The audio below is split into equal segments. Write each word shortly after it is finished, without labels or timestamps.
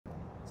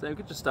So we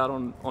could just start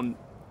on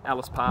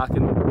Ellis Park,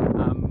 and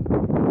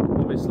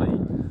obviously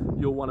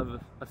you're one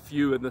of a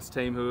few in this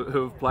team who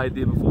have played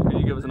there before. Can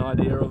you give us an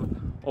idea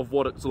of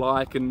what it's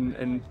like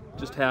and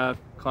just how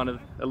kind of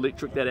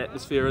electric that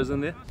atmosphere is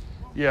in there?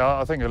 Yeah,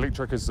 I think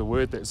electric is the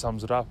word that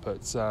sums it up.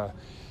 It's an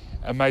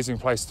amazing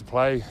place to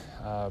play.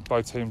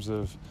 Both teams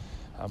have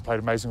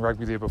played amazing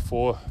rugby there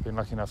before. Been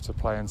lucky enough to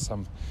play in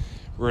some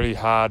really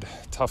hard,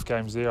 tough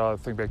games there. I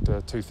think back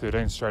to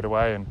 2013 straight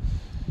away, and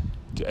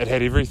it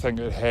had everything.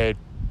 It had,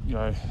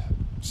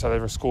 South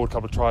Africa scored a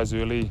couple of tries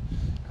early,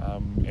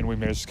 and we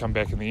managed to come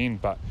back in the end.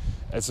 But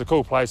it's a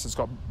cool place. It's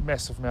got a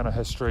massive amount of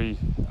history.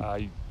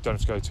 You don't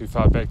have to go too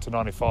far back to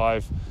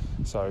 95.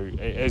 So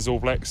as All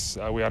Blacks,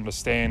 we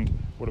understand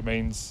what it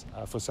means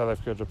for South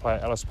Africa to play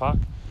at Ellis Park.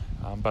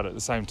 But at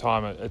the same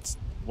time, it's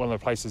one of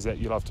the places that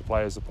you love to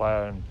play as a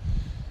player. And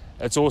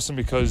it's awesome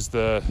because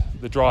the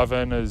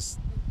drive-in is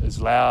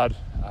loud.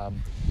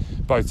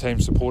 Both team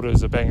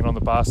supporters are banging on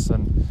the bus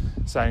and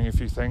saying a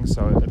few things.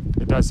 So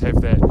it does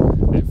have that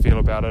feel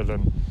about it.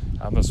 And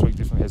this week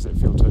definitely has that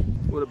feel too.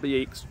 Would it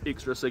be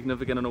extra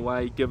significant in a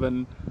way,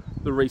 given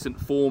the recent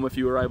form, if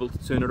you were able to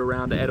turn it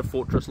around at a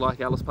fortress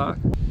like Ellis Park?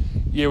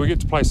 Yeah, we get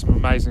to play some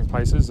amazing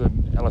places,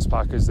 and Ellis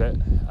Park is that.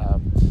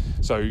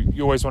 So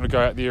you always want to go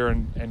out there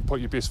and put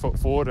your best foot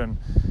forward, and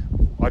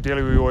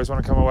ideally we always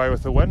want to come away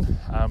with a win.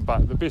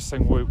 But the best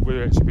thing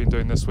we've actually been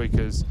doing this week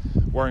is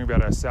worrying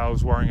about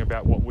ourselves, worrying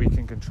about what we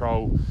can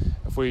control.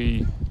 If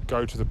we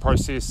go to the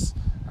process,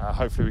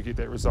 hopefully we get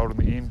that result in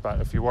the end.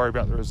 But if you worry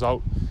about the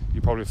result,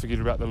 you probably forget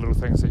about the little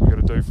things that you've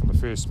got to do from the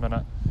first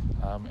minute,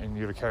 and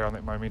you've got to carry on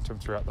that momentum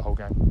throughout the whole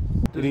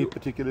game. Any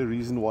particular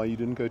reason why you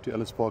didn't go to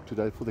Ellis Park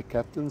today for the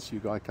captains? You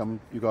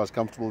guys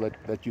comfortable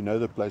that you know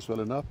the place well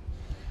enough?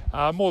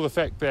 More the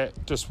fact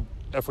that just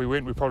if we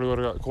went, we probably would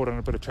have got caught in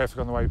a bit of traffic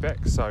on the way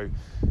back. So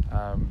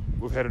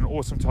we've had an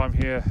awesome time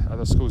here.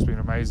 The school's been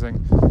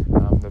amazing.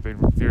 They've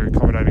been very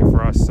accommodating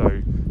for us.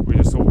 So we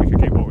just thought we could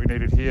get what we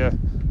needed here.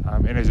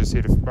 And as you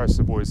said, most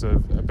of the boys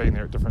have been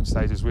there at different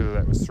stages, whether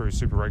that was through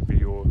Super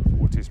Rugby or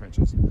Test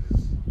matches.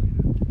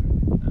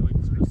 How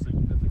extra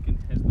significant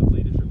has the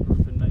leadership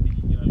group, and maybe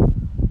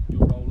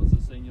your role as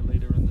a senior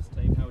leader in this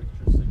team, how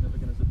extra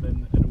significant has it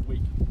been in a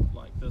week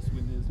like this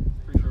when there's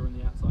pressure and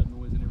the outside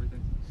noise and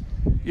everything?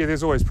 Yeah,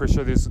 there's always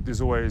pressure.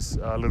 There's always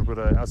a little bit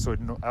of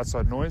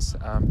outside noise.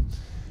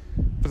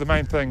 But the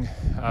main thing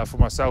for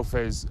myself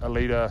as a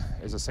leader,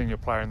 as a senior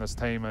player in this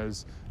team,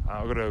 is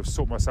I've got to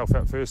sort myself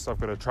out first. I've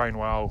got to train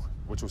well,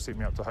 which will set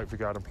me up to hopefully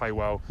go out and play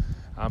well.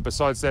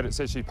 Besides that, it's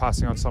actually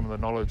passing on some of the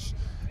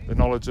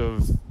knowledge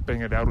of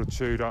being at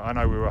altitude. I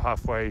know we were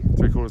halfway,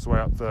 3/4 of the way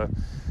up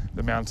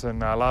the mountain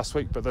last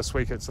week, but this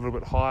week it's a little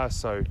bit higher.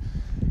 So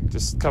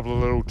just a couple of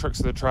little tricks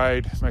of the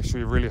trade. Make sure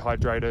you're really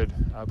hydrated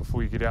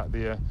before you get out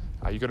there.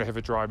 You're going to have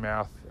a dry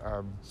mouth.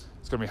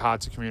 It's going to be hard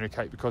to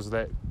communicate because of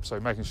that. So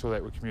making sure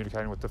that we're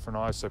communicating with different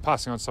eyes. So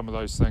passing on some of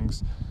those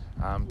things.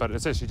 But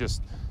it's actually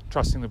just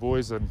trusting the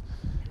boys and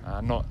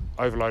not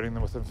overloading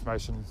them with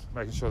information,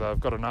 making sure they've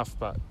got enough,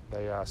 but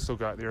they still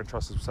go out there and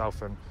trust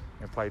themselves and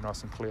play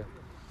nice and clear.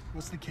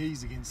 What's the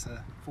keys against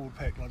a forward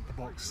pack like the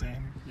Boks,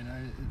 Sam?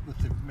 With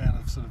the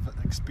amount of sort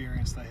of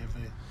experience they have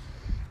there.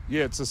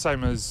 Yeah, it's the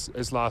same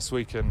as last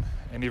week, and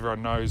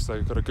everyone knows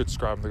they've got a good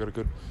scrum, they've got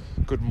a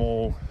good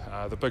maul.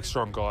 The big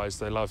strong guys,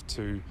 they love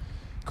to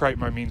create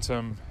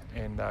momentum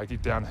and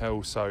get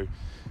downhill. So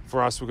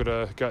for us, we've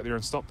got to go out there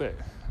and stop that.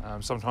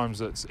 Sometimes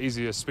it's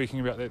easier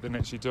speaking about that than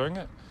actually doing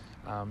it,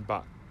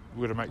 but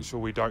we've got to make sure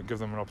we don't give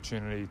them an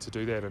opportunity to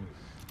do that. And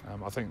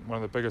I think one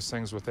of the biggest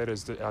things with that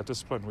is our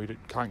discipline. We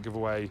can't give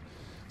away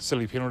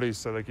silly penalties,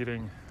 so they're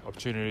getting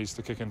opportunities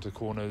to kick into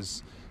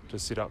corners to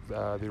set up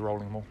their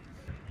rolling maul.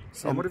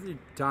 So what have you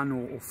done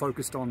or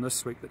focused on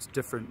this week that's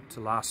different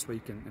to last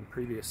week and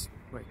previous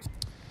weeks?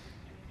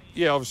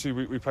 Yeah, obviously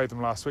we played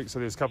them last week, so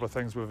there's a couple of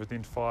things we've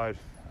identified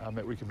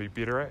that we can be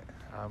better at,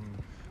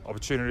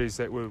 opportunities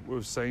that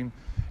we've seen,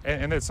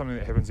 and that's something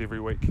that happens every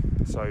week.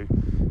 So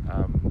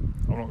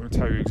I'm not going to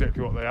tell you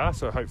exactly what they are,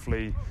 so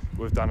hopefully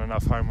we've done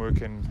enough homework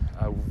and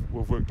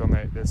we've worked on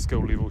that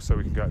skill level so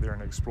we can go out there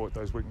and exploit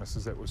those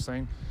weaknesses that we've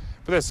seen.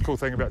 But that's the cool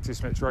thing about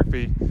Test match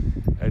rugby.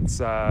 It's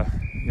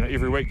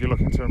every week you're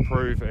looking to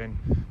improve and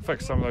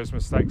fix some of those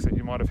mistakes that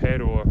you might have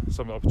had or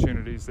some of the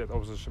opportunities that the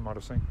opposition might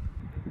have seen.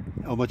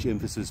 How much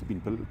emphasis has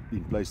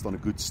been placed on a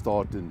good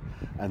start and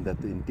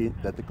that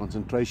the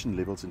concentration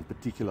levels in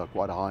particular are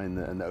quite high in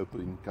the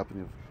opening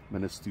couple of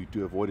minutes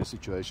to avoid a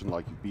situation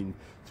like you've been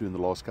through in the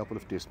last couple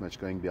of Test match,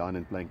 going behind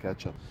and playing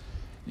catch up?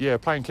 Yeah,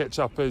 playing catch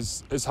up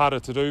is harder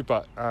to do,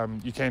 but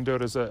you can do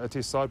it as a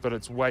Test side, but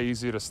it's way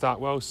easier to start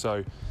well.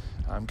 So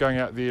going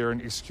out there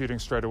and executing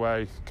straight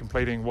away,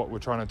 completing what we're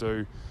trying to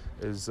do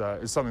is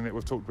something that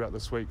we've talked about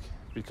this week,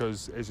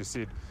 because as you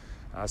said,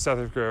 South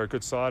Africa are a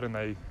good side and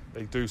they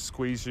do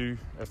squeeze you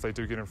if they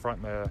do get in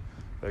front.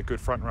 They're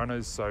good front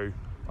runners, so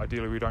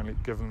ideally we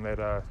don't give them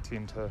that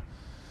 10 to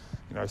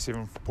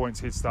 7 points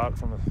head start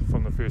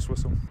from the first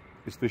whistle.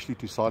 Especially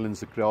to silence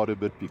the crowd a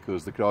bit,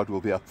 because the crowd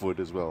will be up for it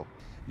as well.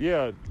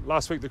 Yeah,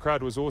 last week the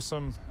crowd was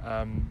awesome.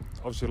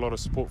 Obviously a lot of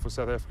support for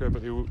South Africa,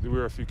 but there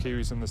were a few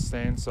Kiwis in the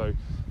stand, so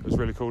it was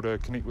really cool to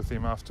connect with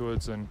them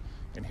afterwards and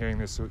hearing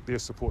their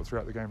support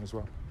throughout the game as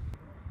well.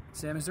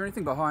 Sam, is there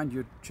anything behind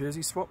your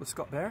jersey swap with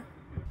Scott Barrett?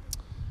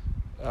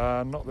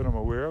 Not that I'm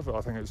aware of.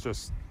 I think it's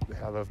just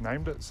how they've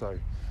named it, so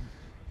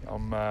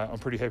I'm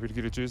pretty happy to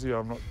get a jersey.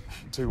 I'm not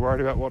too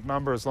worried about what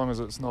number, as long as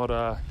it's not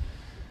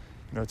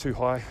too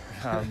high.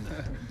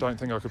 Don't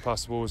think I could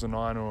pass the ball as a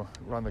 9 or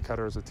run the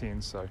cutter as a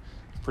 10, so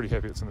pretty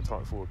happy it's in the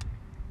tight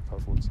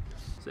forwards.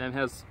 Sam,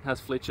 how's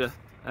Fletcher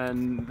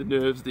and the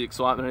nerves, the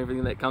excitement and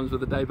everything that comes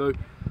with the debut?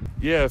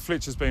 Yeah,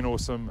 Fletcher's been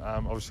awesome.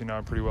 Obviously know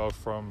him pretty well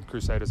from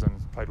Crusaders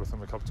and played with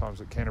him a couple of times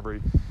at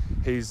Canterbury.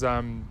 He's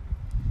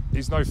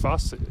no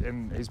fuss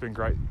and he's been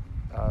great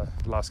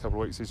the last couple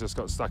of weeks. He's just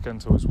got stuck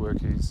into his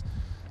work. He's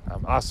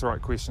asked the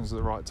right questions at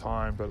the right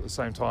time, but at the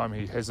same time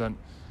he hasn't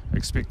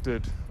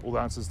expected all the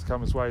answers to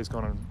come his way. He's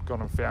gone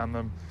and found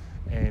them,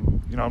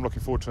 and I'm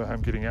looking forward to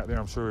him getting out there.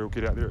 I'm sure he'll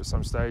get out there at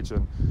some stage,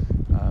 and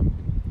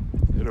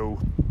it'll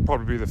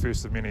probably be the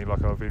first of many.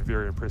 Like, I've been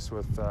very impressed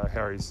with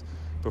how he's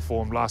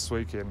performed last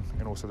week and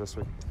also this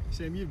week.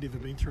 Sam, you've never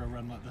been through a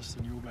run like this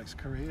in your All Blacks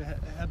career.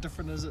 How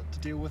different is it to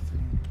deal with,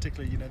 and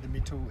particularly the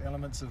mental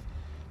elements of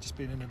just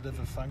being in a bit of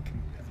a funk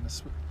and having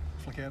to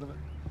flick out of it?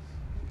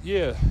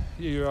 Yeah,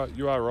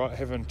 you are right.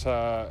 Haven't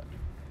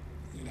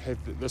had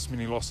this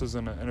many losses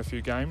in a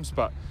few games,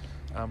 but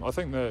I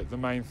think the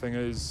main thing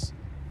is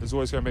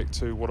always going back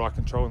to what I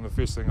control, and the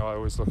first thing I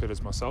always look at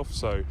is myself.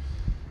 So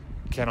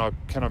can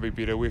I be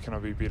better? Where can I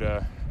be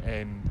better?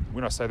 And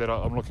when I say that,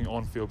 I'm looking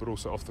on field but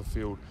also off the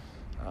field.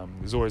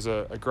 There's always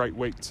a great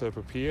week to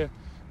prepare.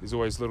 There's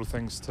always little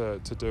things to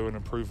do and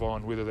improve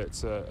on, whether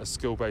that's a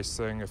skill-based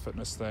thing, a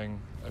fitness thing,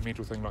 a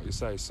mental thing, like you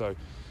say. So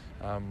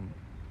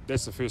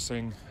that's the first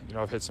thing.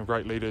 I've had some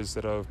great leaders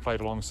that I've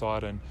played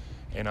alongside and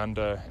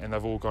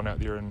they've all gone out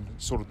there and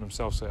sorted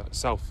themselves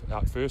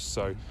out first.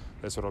 So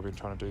that's what I've been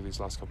trying to do these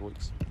last couple of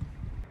weeks.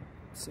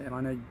 Sam,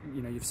 I know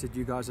you've said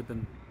you guys have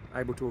been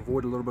able to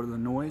avoid a little bit of the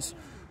noise.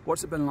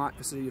 What's it been like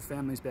to see your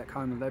families back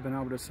home? Have they been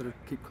able to sort of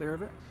keep clear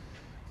of it?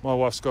 My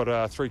wife's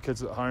got 3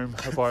 kids at home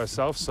by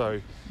herself,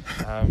 so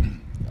I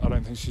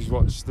don't think she's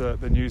watched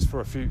the news for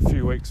a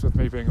few weeks with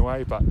me being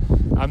away. But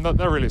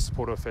they're really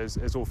supportive,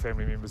 as all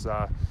family members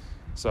are.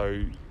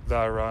 So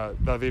they're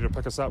there to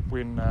pick us up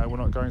when we're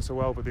not going so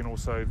well, but then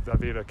also they're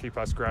there to keep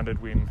us grounded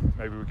when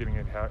maybe we're getting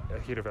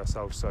ahead of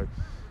ourselves. So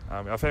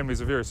our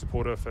families are very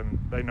supportive, and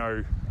they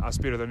know us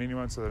better than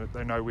anyone, so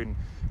they know when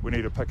we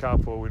need to pick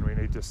up or when we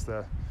need just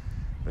to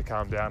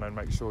calm down and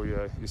make sure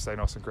you stay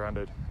nice and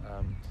grounded.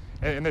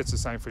 And that's the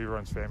same for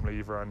everyone's family.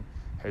 Everyone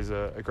has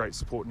a great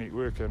support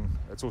network, and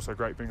it's also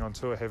great being on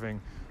tour,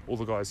 having all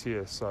the guys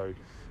here, so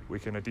we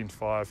can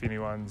identify if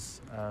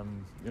anyone's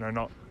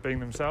not being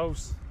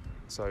themselves.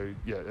 So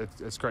yeah,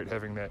 it's great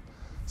having that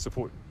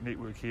support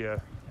network here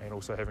and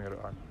also having it at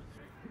home.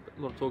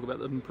 A lot of talk about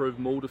the improved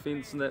maul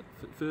defence in that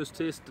first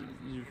test.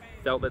 You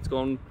felt that's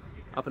gone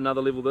up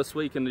another level this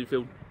week, and do you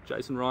feel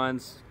Jason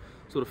Ryan's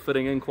sort of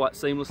fitting in quite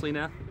seamlessly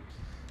now?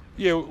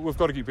 Yeah, we've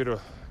got to get better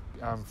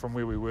from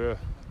where we were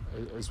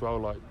as well.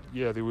 Like,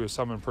 yeah, there were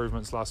some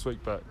improvements last week,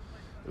 but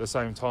at the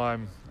same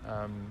time,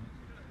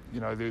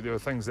 there were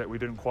things that we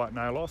didn't quite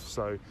nail off.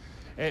 So,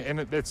 and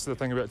that's the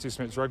thing about Test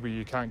match rugby.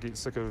 You can't get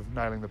sick of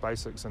nailing the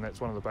basics, and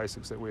that's one of the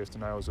basics that we have to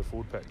nail as a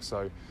forward pack.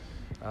 So,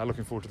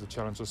 looking forward to the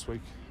challenge this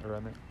week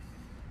around that.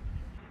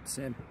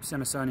 Sam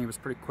Samasoni was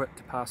pretty quick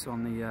to pass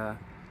on the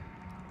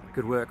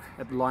good work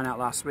at the line-out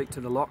last week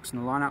to the locks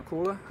and the line-out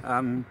caller.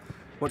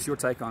 What's your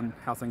take on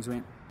how things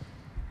went?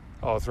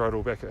 I'll throw it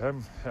all back at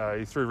him.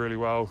 He threw really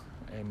well,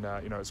 and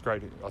it's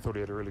great. I thought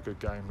he had a really good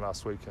game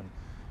last week,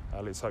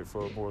 and let's hope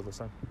for more of the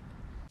same.